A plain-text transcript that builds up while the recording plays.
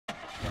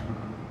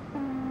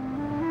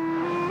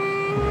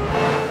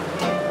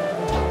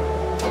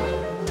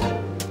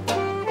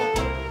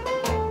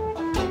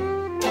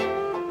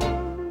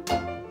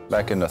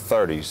Back in the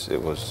 30s,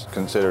 it was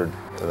considered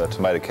the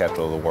tomato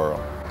capital of the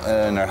world.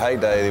 In their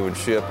heyday, they would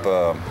ship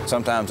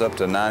sometimes up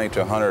to 90 to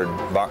 100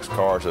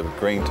 boxcars of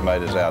green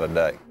tomatoes out a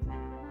day.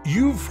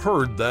 You've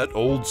heard that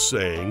old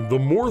saying, the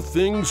more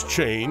things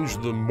change,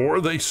 the more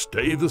they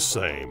stay the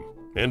same.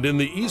 And in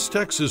the East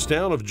Texas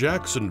town of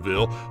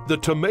Jacksonville, the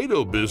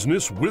tomato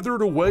business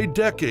withered away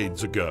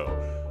decades ago.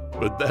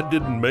 But that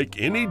didn't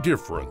make any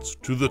difference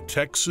to the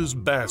Texas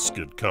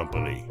Basket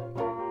Company.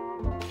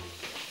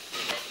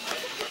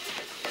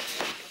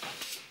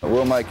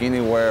 We'll make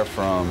anywhere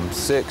from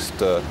 6,000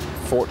 to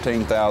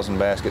 14,000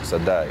 baskets a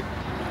day.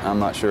 I'm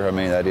not sure how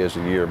many that is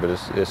a year, but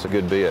it's a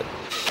good bit.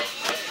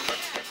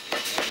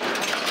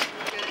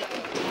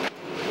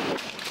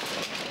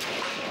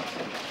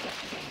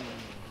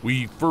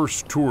 We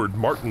first toured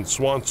Martin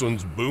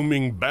Swanson's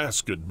booming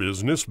basket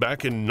business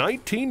back in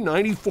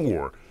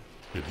 1994.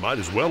 It might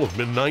as well have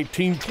been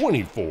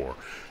 1924.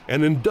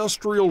 An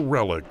industrial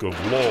relic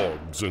of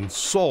logs and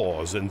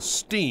saws and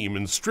steam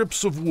and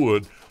strips of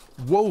wood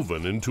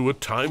woven into a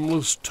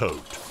timeless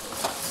tote.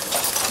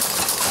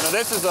 Now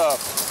this is a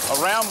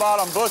round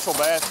bottom bushel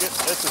basket.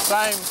 It's the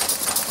same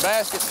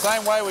basket, the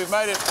same way we've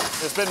made it.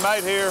 It's been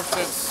made here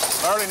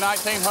since early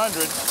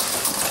 1900s.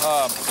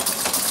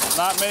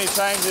 Not many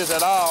changes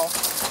at all.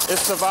 It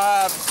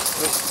survived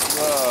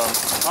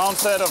the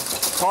onset of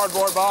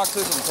cardboard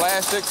boxes and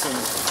plastics, and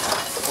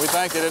we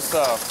think that it's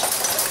a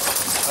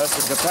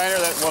container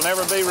that will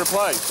never be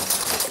replaced.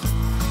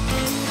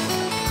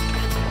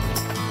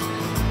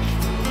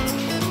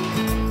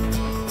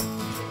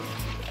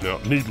 Now,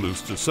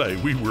 needless to say,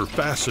 we were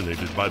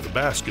fascinated by the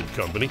Basket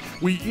Company.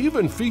 We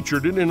even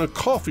featured it in a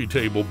coffee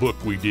table book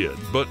we did,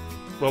 but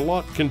a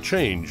lot can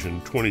change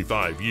in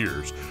 25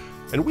 years.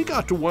 And we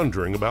got to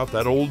wondering about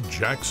that old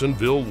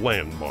Jacksonville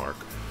landmark.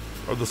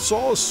 Are the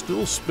saws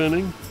still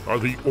spinning? Are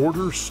the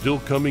orders still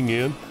coming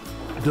in?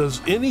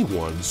 Does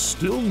anyone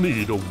still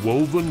need a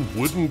woven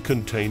wooden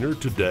container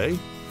today?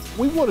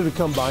 We wanted to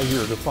come by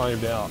here to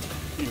find out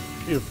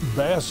if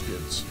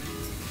baskets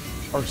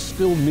are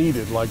still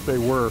needed like they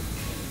were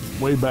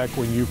way back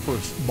when you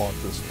first bought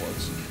this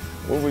place.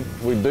 Well,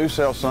 we do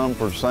sell some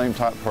for the same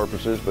type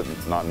purposes, but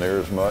not near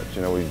as much.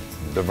 You know, we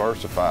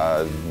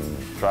diversified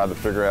and tried to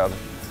figure out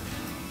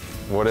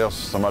what else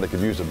somebody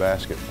could use a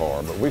basket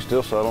for. But we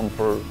still sell them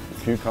for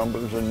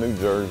cucumbers in New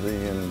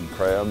Jersey and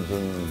crabs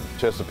in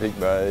Chesapeake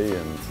Bay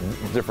and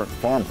different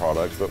farm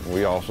products, but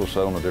we also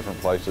sell them at different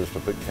places to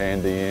put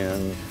candy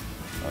in,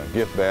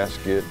 gift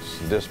baskets,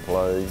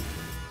 display.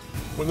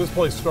 When this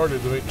place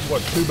started, they made,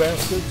 what, 2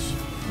 baskets?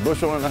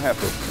 Bushel and a half.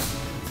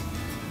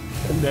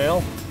 And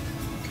now?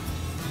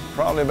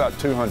 Probably about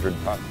 200.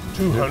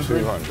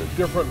 200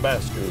 different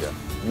baskets? Yeah,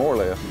 more or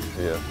less,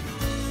 yeah.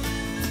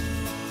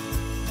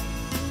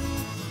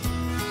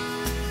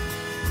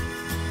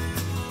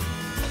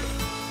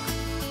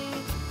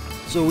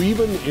 So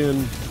even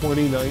in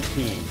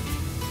 2019,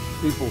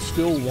 people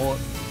still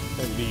want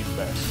and need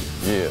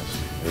baskets? Yes,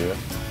 yeah.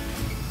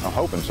 I'm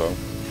hoping so.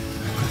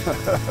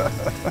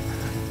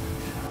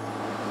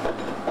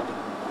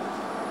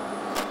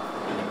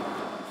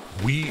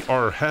 We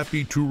are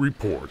happy to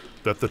report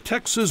that the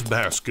Texas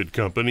Basket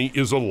Company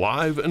is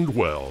alive and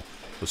well,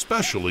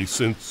 especially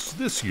since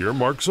this year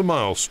marks a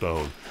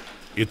milestone.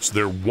 It's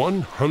their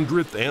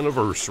 100th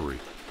anniversary.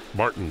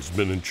 Martin's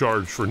been in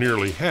charge for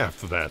nearly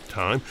half of that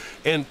time,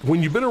 and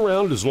when you've been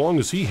around as long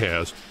as he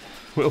has,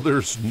 well,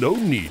 there's no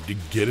need to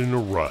get in a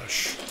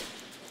rush.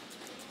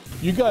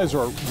 You guys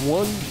are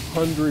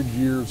 100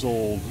 years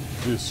old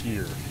this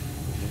year.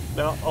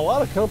 Now, a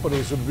lot of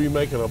companies would be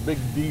making a big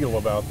deal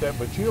about that,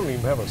 but you don't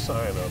even have a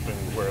sign up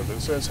anywhere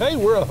that says, hey,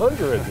 we're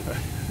 100,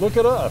 look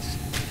at us.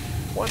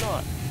 Why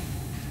not?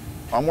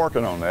 I'm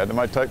working on that. It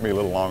might take me a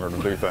little longer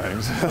to do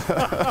things.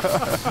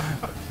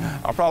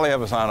 I'll probably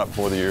have a sign up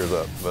before the year's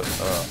up, but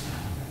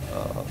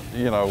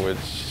you know, it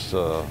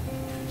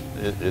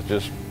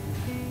just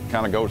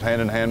kind of goes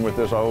hand in hand with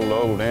this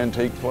old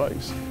antique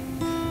place.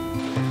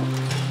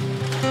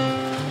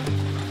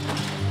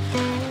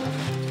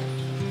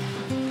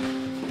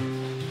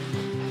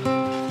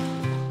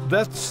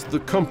 That's the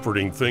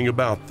comforting thing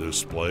about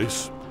this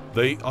place.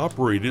 They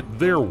operate it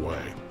their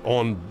way,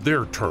 on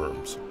their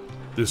terms.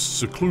 This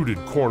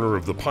secluded corner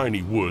of the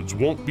piney woods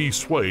won't be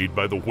swayed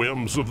by the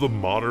whims of the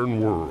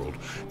modern world.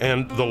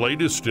 And the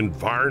latest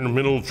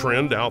environmental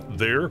trend out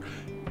there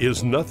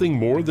is nothing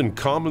more than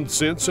common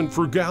sense and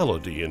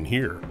frugality in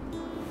here.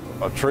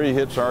 A tree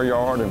hits our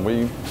yard and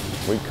we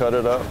cut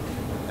it up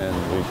and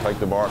we take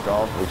the bark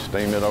off, we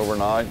steam it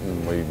overnight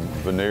and we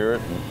veneer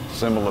it and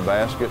assemble the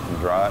basket and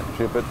dry it,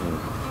 ship it, and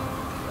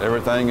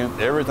everything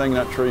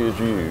that tree is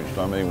used.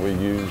 I mean, we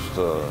used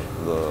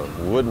the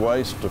wood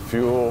waste to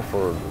fuel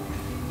for,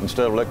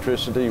 instead of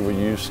electricity, we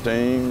use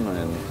steam,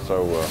 and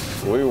so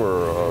we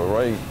were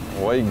a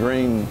way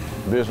green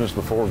business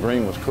before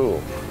green was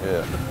cool.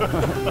 Yeah.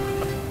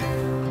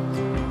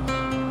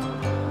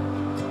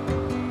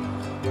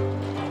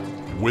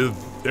 With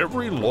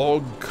every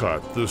log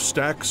cut, the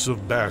stacks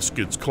of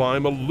baskets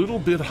climb a little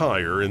bit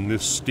higher in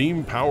this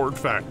steam-powered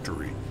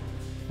factory.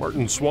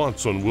 Martin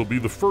Swanson will be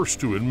the first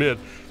to admit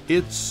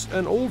it's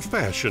an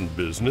old-fashioned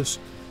business.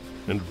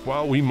 And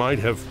while we might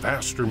have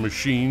faster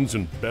machines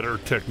and better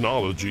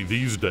technology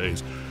these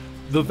days,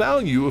 the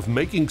value of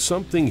making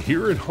something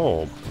here at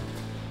home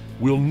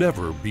will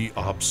never be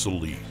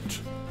obsolete.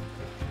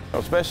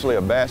 Especially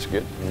a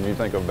basket. When you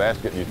think of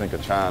basket, you think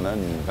of China,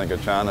 and you think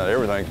of China,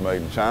 everything's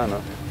made in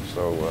China.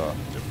 So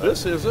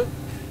This isn't.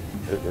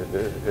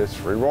 it's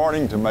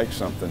rewarding to make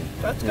something.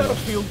 That's got to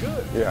feel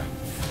good. Yeah.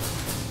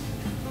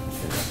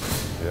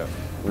 Yeah.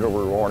 Real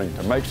rewarding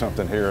to make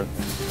something here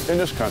in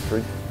this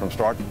country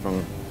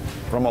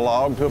from a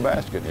log to a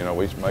basket. You know,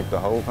 we make the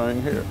whole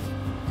thing here.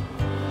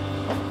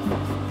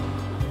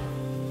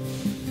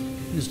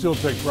 You still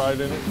take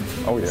pride in it?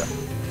 Oh yeah.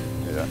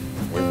 Yeah.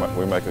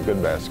 We make a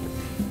good basket.